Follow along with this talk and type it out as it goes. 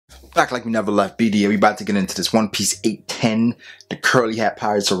Back like we never left, BD. We about to get into this One Piece 810. The Curly Hat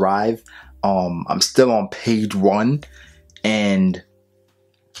Pirates arrive. I'm still on page 1, and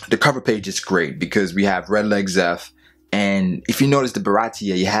the cover page is great because we have Red Leg Zeph, and if you notice the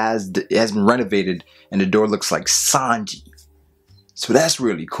Baratie, it has been renovated, and the door looks like Sanji. So that's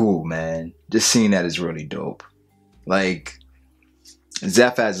really cool, man. Just seeing that is really dope. Like,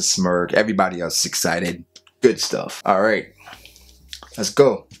 Zeph has a smirk. Everybody else is excited. Good stuff. All right, let's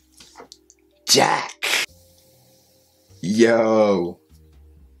go. Jack. Yo.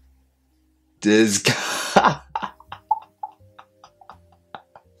 This guy.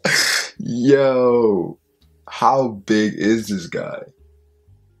 Yo. How big is this guy?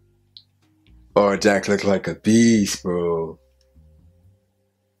 Oh, Jack looked like a beast, bro.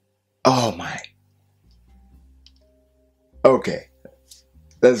 Oh my. Okay.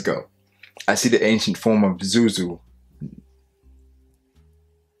 Let's go. I see the ancient form of Zuzu.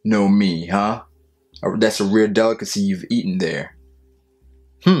 No me, huh? That's a rare delicacy you've eaten there.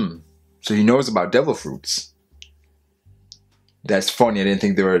 So he knows about devil fruits. That's funny, I didn't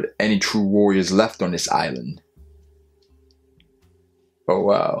think there were any true warriors left on this island. Oh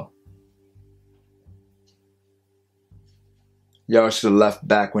wow. Y'all should have left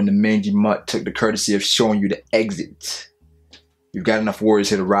back when the mangy mutt took the courtesy of showing you the exit. You've got enough warriors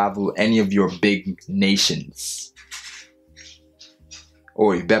here to rival any of your big nations.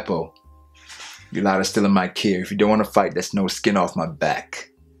 Oi, Beppo. Your lot is still in my care. If you don't want to fight, that's no skin off my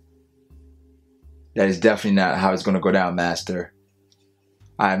back. That is definitely not how it's going to go down, Master.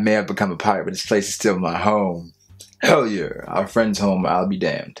 I may have become a pirate, but this place is still my home. Hell yeah, our friend's home, I'll be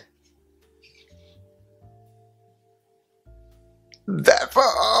damned.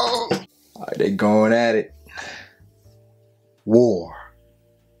 Beppo! Alright, they going at it. War.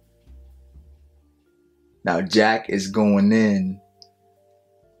 Now Jack is going in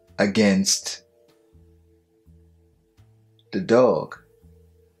against the dog.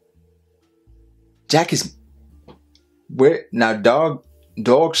 Jack is where now?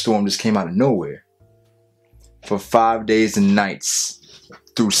 Dog Storm just came out of nowhere. For 5 days and nights,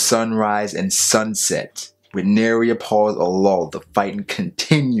 through sunrise and sunset, with nary a pause or lull, the fighting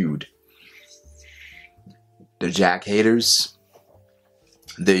continued. The Jack haters,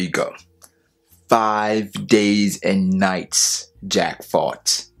 there you go. 5 days and nights Jack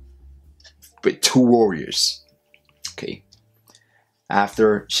fought with 2 warriors. Okay.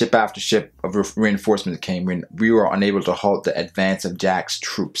 After ship of reinforcements came in, we were unable to halt the advance of Jack's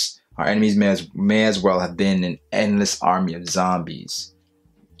troops. Our enemies may as well have been an endless army of zombies.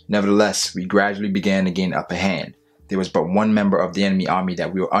 Nevertheless, we gradually began to gain upper hand. There was but one member of the enemy army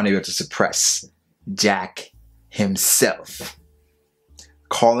that we were unable to suppress. Jack himself.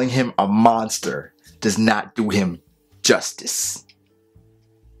 Calling him a monster does not do him justice.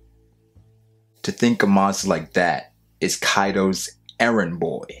 To think a monster like that is Kaido's errand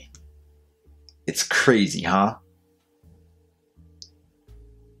boy. It's crazy, huh?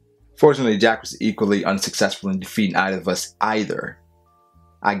 Fortunately, Jack was equally unsuccessful in defeating either of us either.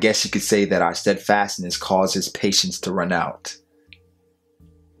 I guess you could say that our steadfastness caused his patience to run out.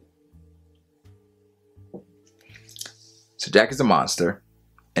 So Jack is a monster,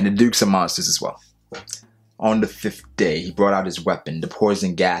 and the Dukes are monsters as well. On the 5th day, he brought out his weapon, the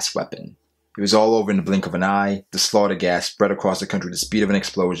poison gas weapon. It was all over in the blink of an eye. The slaughter gas spread across the country with the speed of an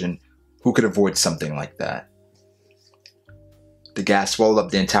explosion. Who could avoid something like that? The gas swallowed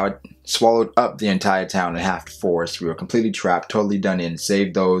up the entire town and half the forest. We were completely trapped, totally done in,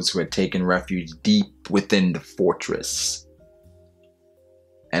 save those who had taken refuge deep within the fortress.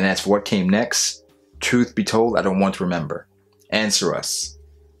 And as for what came next, truth be told, I don't want to remember. Answer us.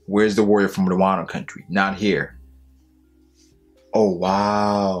 Where's the warrior from the Wano country? Not here. Oh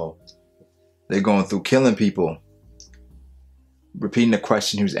wow. They're going through killing people. Repeating the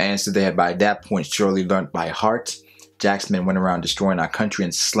question whose answer they had by that point surely learnt by heart, Jack's men went around destroying our country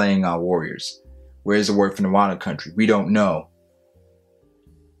and slaying our warriors. Where's the word from the Wano country? We don't know.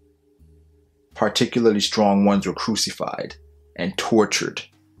 Particularly strong ones were crucified and tortured.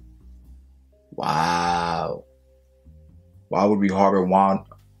 Wow. Why would we harbor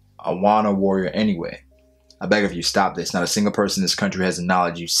a Wano warrior anyway? I beg of you, stop this. Not a single person in this country has the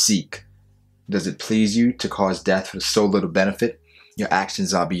knowledge you seek. Does it please you to cause death for so little benefit? Your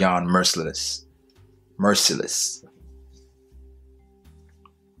actions are beyond merciless. Merciless.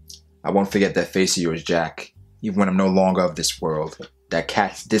 I won't forget that face of yours, Jack, even when I'm no longer of this world.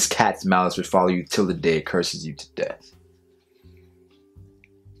 This cat's malice would follow you till the day it curses you to death.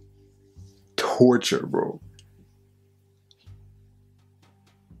 Torture, bro.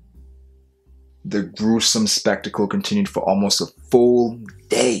 The gruesome spectacle continued for almost a full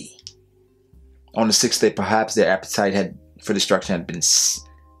day. On the 6th day, perhaps their appetite for destruction had been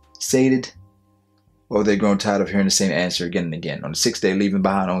sated, or they'd grown tired of hearing the same answer again and again. On the 6th day, leaving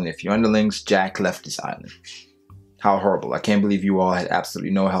behind only a few underlings, Jack left this island. How horrible. I can't believe you all had absolutely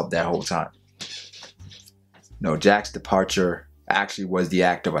no help that whole time. No, Jack's departure actually was the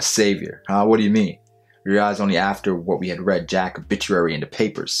act of a savior. Huh? What do you mean? We realized only after what we had read Jack's obituary in the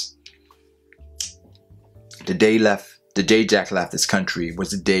papers. The day Jack left this country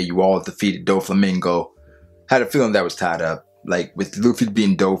was the day you all defeated Doflamingo. Had a feeling that was tied up. Like, with Luffy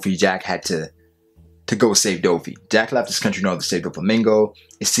being Dofi, Jack had to go save Dofi. Jack left this country in order to save Doflamingo.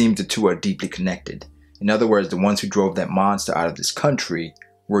 It seems the two are deeply connected. In other words, the ones who drove that monster out of this country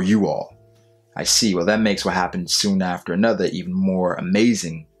were you all. I see. Well, that makes what happened soon after another even more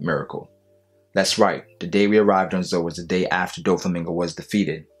amazing miracle. That's right. The day we arrived on Zou was the day after Doflamingo was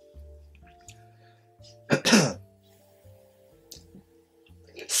defeated.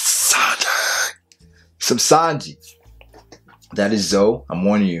 Sanji! Some Sanji. That is Zou. I'm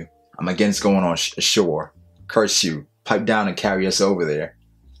warning you. I'm against going on ashore. Curse you. Pipe down and carry us over there.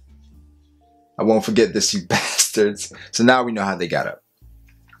 I won't forget this, you bastards. So now we know how they got up.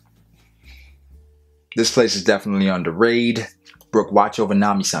 This place is definitely under raid. Brook, watch over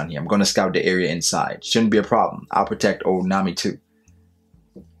Nami-san here. I'm going to scout the area inside. Shouldn't be a problem. I'll protect old Nami too.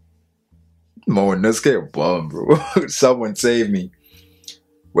 Mo and Nasuke are bum, bro. Someone save me.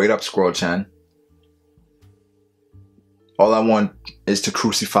 Wait up, Squirrel-chan. All I want is to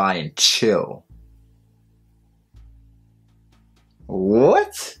crucify and chill.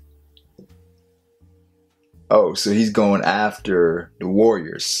 What? Oh, so he's going after the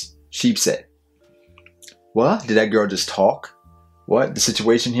warriors. Sheep said. What? Did that girl just talk? What? The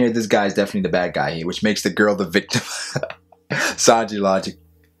situation here? This guy's definitely the bad guy here, which makes the girl the victim. Sanji logic.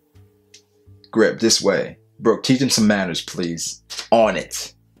 Grip, this way. Brook, teach him some manners, please. On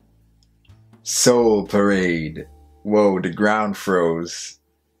it. Soul Parade. Whoa, the ground froze.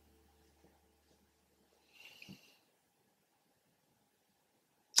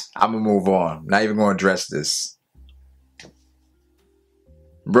 I'm gonna move on. Not even gonna address this.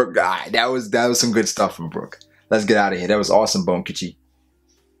 Brook, that was some good stuff from Brook. Let's get out of here. That was awesome, Bonkichi.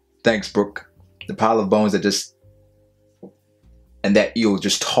 Thanks, Brook. The pile of bones that just... And that eel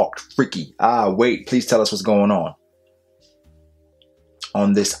just talked. Freaky. Wait. Please tell us what's going on.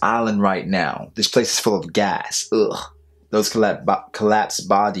 On this island right now. This place is full of gas. Ugh. Those collapsed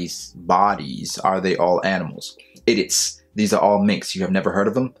bodies. Are they all animals? Idiots. These are all minks. You have never heard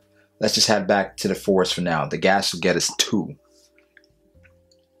of them? Let's just head back to the forest for now. The gas will get us too.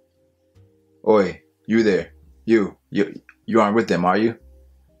 Oi. You there. You aren't with them, are you?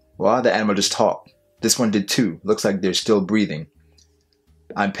 Well, the animal just talked. This one did too. Looks like they're still breathing.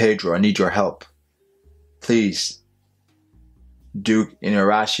 I'm Pedro. I need your help. Please. Duke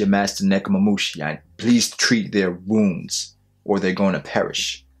Inarashi, Master Nekomamushi. Please treat their wounds, or they're going to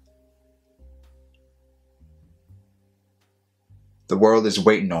perish. The world is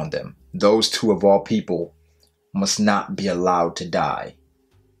waiting on them. Those two of all people must not be allowed to die.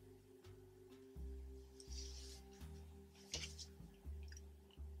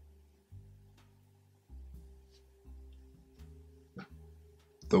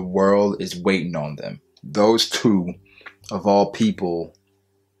 The world is waiting on them. Those two, of all people,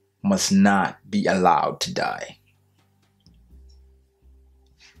 must not be allowed to die.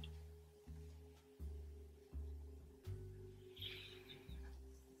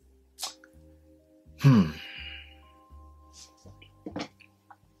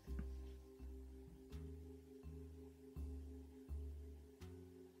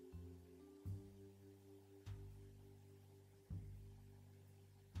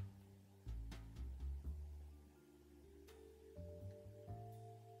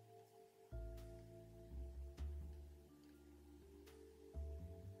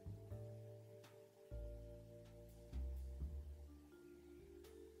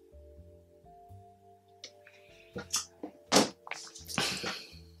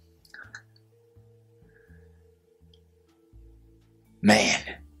 Man.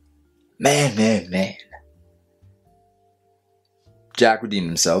 Jack redeemed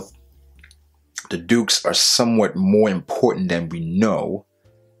himself. The Dukes are somewhat more important than we know.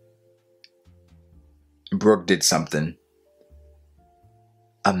 Brook did something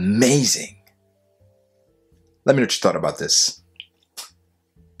amazing. Let me know what you thought about this.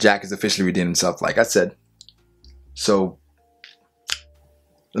 Jack has officially redeemed himself, like I said. So,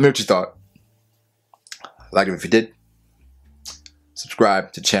 let me know what you thought. Like it if you did.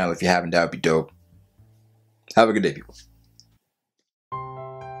 Subscribe to the channel if you haven't. That would be dope. Have a good day, people.